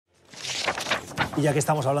Y ya que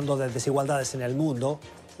estamos hablando de desigualdades en el mundo,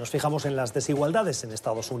 nos fijamos en las desigualdades en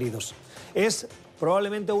Estados Unidos. Es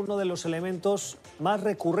probablemente uno de los elementos más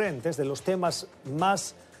recurrentes, de los temas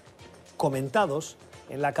más comentados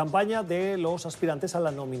en la campaña de los aspirantes a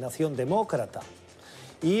la nominación demócrata.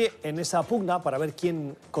 Y en esa pugna para ver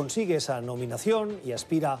quién consigue esa nominación y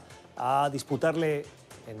aspira a disputarle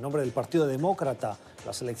en nombre del Partido Demócrata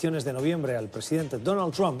las elecciones de noviembre al presidente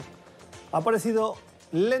Donald Trump, ha aparecido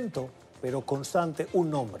lento pero constante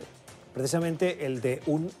un nombre, precisamente el de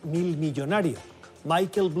un milmillonario.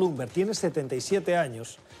 Michael Bloomberg tiene 77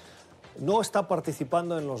 años, no está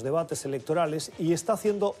participando en los debates electorales y está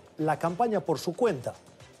haciendo la campaña por su cuenta.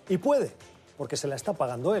 Y puede, porque se la está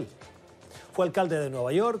pagando él. Fue alcalde de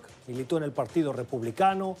Nueva York, militó en el Partido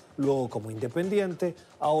Republicano, luego como independiente,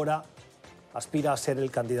 ahora aspira a ser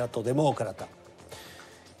el candidato demócrata.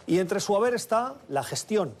 Y entre su haber está la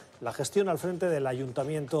gestión al frente del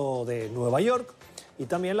Ayuntamiento de Nueva York y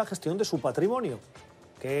también la gestión de su patrimonio,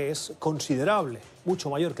 que es considerable, mucho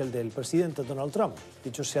mayor que el del presidente Donald Trump,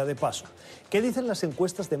 dicho sea de paso. ¿Qué dicen las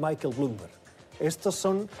encuestas de Michael Bloomberg? Estas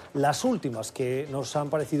son las últimas que nos han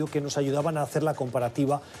parecido que nos ayudaban a hacer la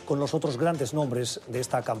comparativa con los otros grandes nombres de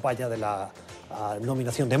esta campaña de la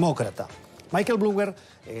nominación demócrata. Michael Bloomberg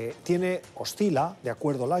oscila, de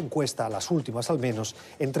acuerdo a la encuesta, a las últimas al menos,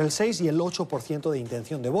 entre el 6 y el 8% de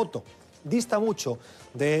intención de voto. Dista mucho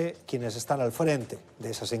de quienes están al frente de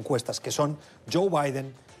esas encuestas, que son Joe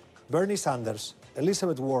Biden, Bernie Sanders,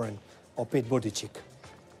 Elizabeth Warren o Pete Buttigieg.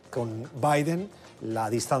 Con Biden la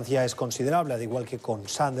distancia es considerable, al igual que con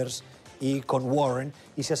Sanders y con Warren,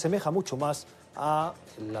 y se asemeja mucho más al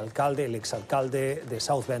el exalcalde de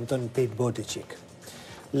South Benton, Pete Buttigieg.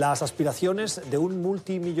 Las aspiraciones de un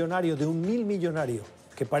multimillonario, de un milmillonario,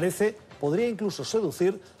 que podría incluso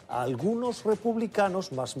seducir a algunos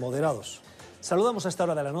republicanos más moderados. Saludamos a esta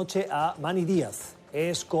hora de la noche a Manny Díaz.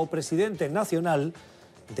 Es copresidente nacional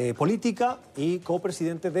de política y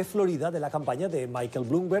copresidente de Florida de la campaña de Michael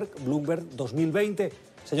Bloomberg, Bloomberg 2020.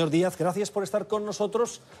 Señor Díaz, gracias por estar con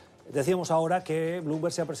nosotros. Decíamos ahora que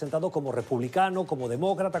Bloomberg se ha presentado como republicano, como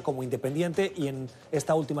demócrata, como independiente y en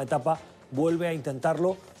esta última etapa vuelve a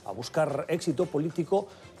intentarlo, a buscar éxito político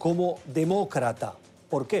como demócrata.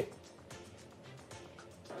 ¿Por qué?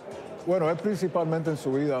 Bueno, él principalmente en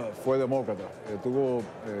su vida fue demócrata. Tuvo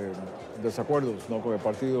desacuerdos, ¿no?, con el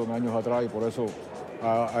partido en años atrás y por eso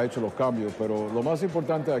ha hecho los cambios. Pero lo más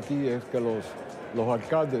importante aquí es que los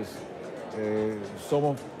alcaldes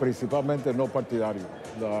somos principalmente no partidarios.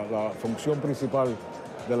 La función principal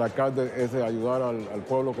del alcalde es de ayudar al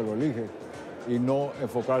pueblo que lo elige y no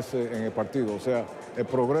enfocarse en el partido. O sea, el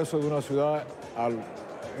progreso de una ciudad,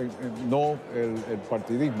 no el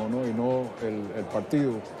partidismo, ¿no?, y no el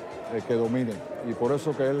partido que domine. Y por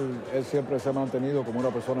eso que él siempre se ha mantenido como una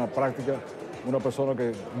persona práctica, una persona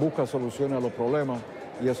que busca soluciones a los problemas,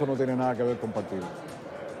 y eso no tiene nada que ver con partido.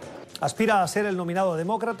 Aspira a ser el nominado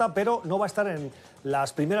demócrata, pero no va a estar en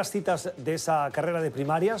las primeras citas de esa carrera de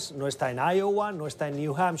primarias. No está en Iowa, no está en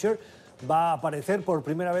New Hampshire. Va a aparecer por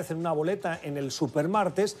primera vez en una boleta en el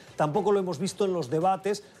supermartes. Tampoco lo hemos visto en los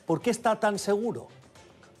debates. ¿Por qué está tan seguro?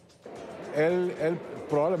 Él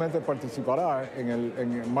probablemente participará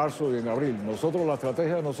en marzo y en abril. La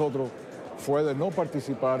estrategia de nosotros fue de no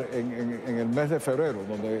participar en el mes de febrero,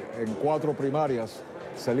 donde en 4 primarias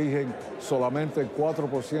se eligen solamente el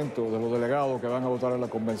 4% de los delegados que van a votar en la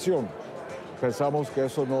convención. Pensamos que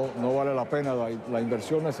eso no vale la pena, la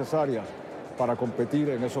inversión necesaria para competir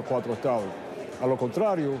en esos 4 estados. A lo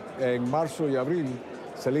contrario, en marzo y abril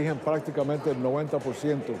se eligen prácticamente el 90%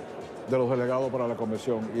 de los delegados para la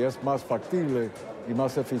convención y es más factible y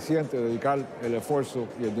más eficiente dedicar el esfuerzo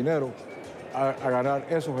y el dinero a ganar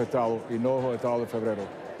esos estados y no los estados de febrero.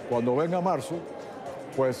 Cuando venga marzo,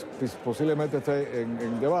 pues posiblemente esté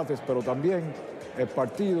en debates, pero también el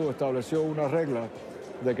partido estableció una regla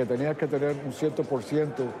de que tenías que tener un cierto por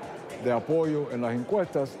ciento de apoyo en las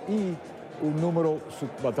encuestas y un número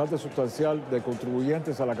bastante sustancial de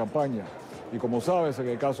contribuyentes a la campaña. Y como sabes, en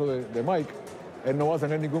el caso de Mike, él no va a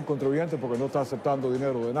tener ningún contribuyente porque no está aceptando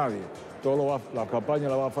dinero de nadie. La campaña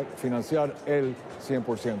la va a financiar él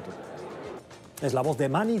 100%. Es la voz de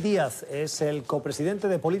Manny Díaz, es el copresidente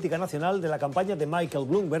de Política Nacional de la campaña de Michael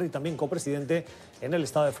Bloomberg y también copresidente en el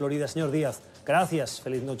estado de Florida. Señor Díaz, gracias,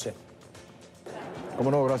 feliz noche. Cómo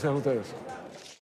no, gracias a ustedes.